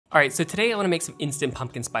Alright, so today I want to make some instant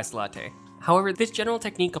pumpkin spice latte. However, this general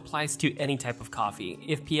technique applies to any type of coffee,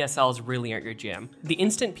 if PSLs really aren't your jam. The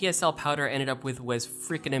instant PSL powder I ended up with was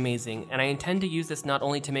freaking amazing, and I intend to use this not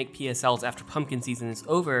only to make PSLs after pumpkin season is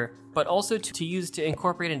over, but also to use to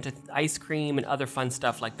incorporate into ice cream and other fun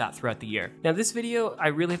stuff like that throughout the year. Now this video, I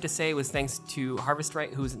really have to say, was thanks to Harvest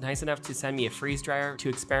Right, who was nice enough to send me a freeze dryer to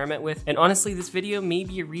experiment with, and honestly this video may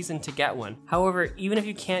be a reason to get one. However, even if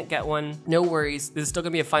you can't get one, no worries, this is still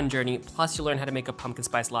gonna be a fun journey, plus you'll learn how to make a pumpkin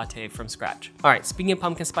spice latte from scratch. Alright, speaking of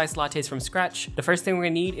pumpkin spice lattes from scratch, the first thing we're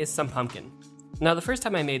gonna need is some pumpkin. Now the first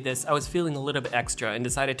time I made this, I was feeling a little bit extra and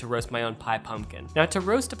decided to roast my own pie pumpkin. Now to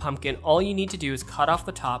roast a pumpkin, all you need to do is cut off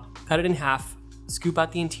the top, cut it in half, scoop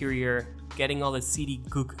out the interior, getting all the seedy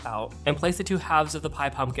gook out, and place the two halves of the pie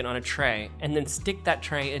pumpkin on a tray, and then stick that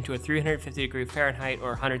tray into a 350 Fahrenheit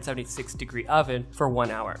or 176 oven for 1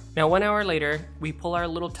 hour. Now 1 hour later, we pull our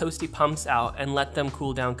little toasty pumps out and let them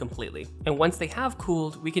cool down completely. And once they have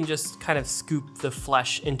cooled, we can just kind of scoop the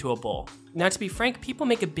flesh into a bowl. Now to be frank, people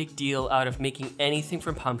make a big deal out of making anything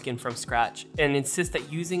from pumpkin from scratch and insist that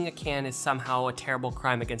using a can is somehow a terrible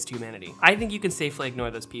crime against humanity. I think you can safely ignore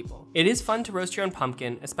those people. It is fun to roast your own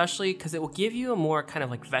pumpkin, especially because it will give you a more kind of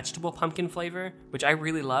like vegetable pumpkin flavor, which I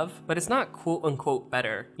really love, but it's not quote unquote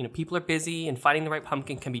better. You know, people are busy and finding the right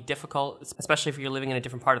pumpkin can be difficult, especially if you're living in a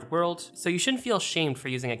different part of the world, so you shouldn't feel shamed for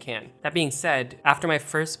using a can. That being said, after my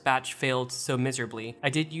first batch failed so miserably, I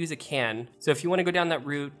did use a can, so if you want to go down that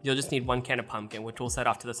route, you'll just need one can of pumpkin, which we'll set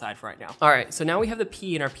off to the side for right now. Alright, so now we have the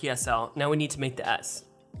P in our PSL, now we need to make the S.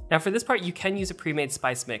 Now for this part, you can use a pre-made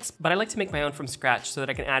spice mix, but I like to make my own from scratch so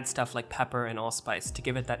that I can add stuff like pepper and allspice to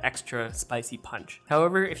give it that extra spicy punch.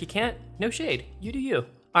 However, if you can't, no shade, you do you.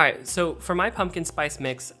 Alright, so for my pumpkin spice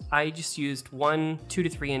mix, I just used one 2 to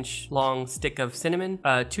 3 inch long stick of cinnamon,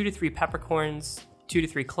 2 to 3 peppercorns, 2 to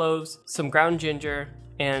 3 cloves, some ground ginger,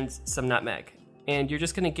 and some nutmeg. And you're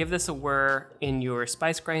just gonna give this a whir in your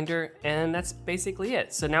spice grinder, and that's basically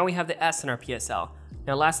it. So now we have the S in our PSL.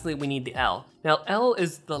 Now lastly, we need the L. Now L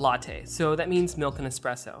is the latte, so that means milk and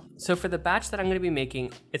espresso. So for the batch that I'm gonna be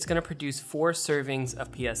making, it's gonna produce 4 servings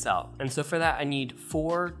of PSL. And so for that, I need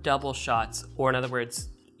 4 double shots, or in other words,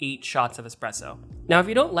 8 shots of espresso. Now, if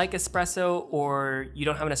you don't like espresso or you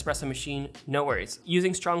don't have an espresso machine, no worries.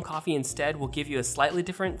 Using strong coffee instead will give you a slightly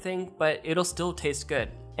different thing, but it'll still taste good.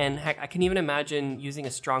 And heck, I can even imagine using a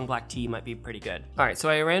strong black tea might be pretty good. All right, so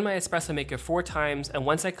I ran my espresso maker 4 times, and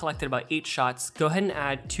once I collected about 8 shots, go ahead and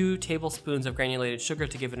add 2 tablespoons of granulated sugar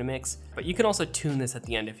to give it a mix, but you can also tune this at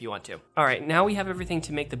the end if you want to. All right, now we have everything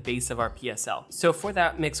to make the base of our PSL. So for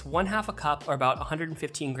that, mix 1/2 a cup or about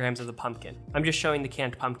 115 grams of the pumpkin. I'm just showing the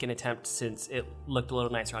canned pumpkin attempt since it looked a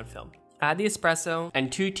little nicer on film. Add the espresso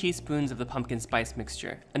and 2 teaspoons of the pumpkin spice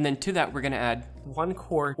mixture. And then to that, we're gonna add 1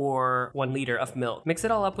 quart or 1 liter of milk. Mix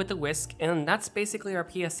it all up with the whisk, and that's basically our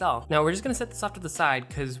PSL. Now we're just gonna set this off to the side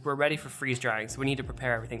because we're ready for freeze drying, so we need to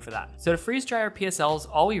prepare everything for that. So to freeze dry our PSLs,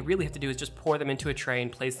 all we really have to do is just pour them into a tray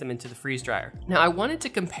and place them into the freeze dryer. Now I wanted to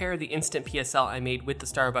compare the instant PSL I made with the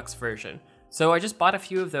Starbucks version. So I just bought a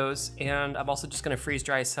few of those, and I'm also just gonna freeze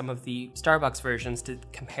dry some of the Starbucks versions to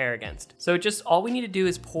compare against. So just all we need to do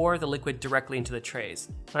is pour the liquid directly into the trays.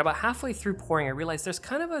 And about halfway through pouring, I realized there's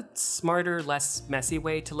kind of a smarter, less messy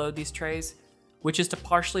way to load these trays, which is to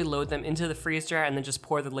partially load them into the freeze dryer and then just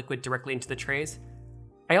pour the liquid directly into the trays.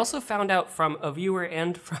 I also found out from a viewer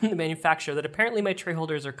and from the manufacturer that apparently my tray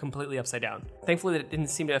holders are completely upside down. Thankfully, it didn't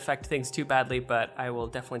seem to affect things too badly, but I will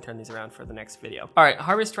definitely turn these around for the next video. All right,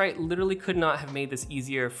 Harvest Right literally could not have made this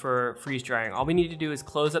easier for freeze drying. All we need to do is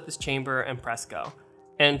close up this chamber and press go.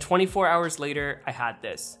 And 24 hours later, I had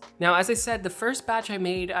this. Now, as I said, the first batch I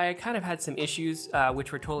made, I kind of had some issues,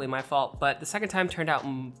 which were totally my fault, but the second time turned out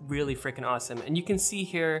really freaking awesome. And you can see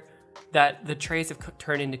here that the trays have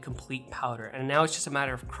turned into complete powder, and now it's just a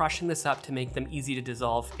matter of crushing this up to make them easy to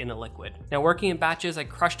dissolve in a liquid. Now, working in batches, I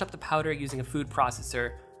crushed up the powder using a food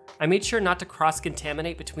processor. I made sure not to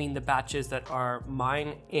cross-contaminate between the batches that are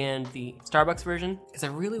mine and the Starbucks version, because I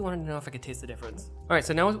really wanted to know if I could taste the difference. All right,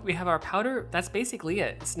 so now we have our powder. That's basically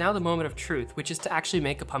it. It's now the moment of truth, which is to actually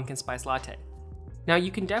make a pumpkin spice latte. Now, you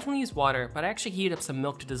can definitely use water, but I actually heated up some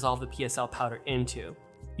milk to dissolve the PSL powder into.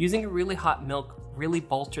 Using a really hot milk really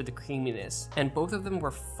bolstered the creaminess, and both of them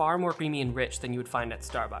were far more creamy and rich than you would find at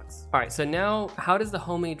Starbucks. All right, so now how does the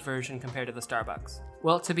homemade version compare to the Starbucks?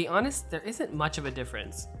 Well, to be honest, there isn't much of a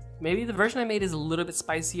difference. Maybe the version I made is a little bit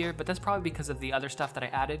spicier, but that's probably because of the other stuff that I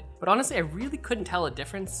added. But honestly, I really couldn't tell a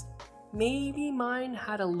difference. maybe mine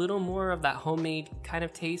had a little more of that homemade kind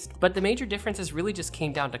of taste, but the major differences really just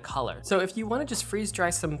came down to color. So if you want to just freeze dry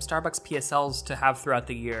some Starbucks PSLs to have throughout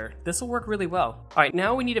the year, this will work really well. All right,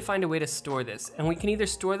 now we need to find a way to store this, and we can either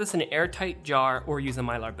store this in an airtight jar or use a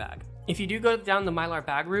Mylar bag. If you do go down the Mylar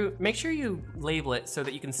bag route, make sure you label it so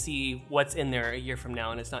that you can see what's in there a year from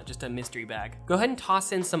now and it's not just a mystery bag. Go ahead and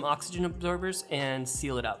toss in some oxygen absorbers and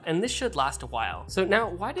seal it up, and this should last a while. So now,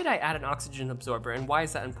 why did I add an oxygen absorber and why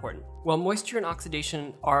is that important? Well, moisture and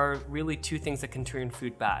oxidation are really two things that can turn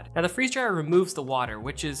food bad. Now the freeze dryer removes the water,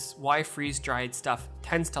 which is why freeze dried stuff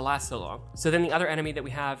tends to last so long. So then the other enemy that we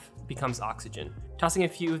have becomes oxygen. Tossing a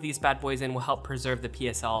few of these bad boys in will help preserve the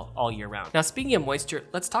PSL all year round. Now speaking of moisture,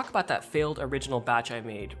 let's talk about that failed original batch I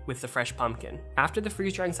made with the fresh pumpkin. After the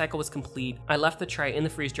freeze drying cycle was complete, I left the tray in the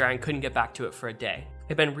freeze dryer and couldn't get back to it for a day.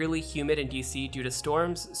 It had been really humid in DC due to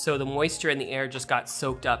storms, so the moisture in the air just got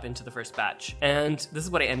soaked up into the first batch. And this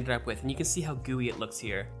is what I ended up with, and you can see how gooey it looks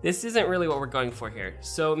here. This isn't really what we're going for here,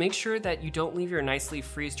 so make sure that you don't leave your nicely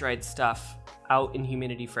freeze-dried stuff out in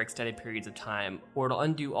humidity for extended periods of time, or it'll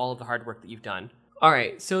undo all of the hard work that you've done.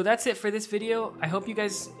 Alright, so that's it for this video. I hope you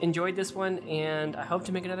guys enjoyed this one, and I hope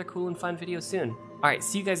to make another cool and fun video soon. Alright,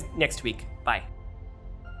 see you guys next week. Bye.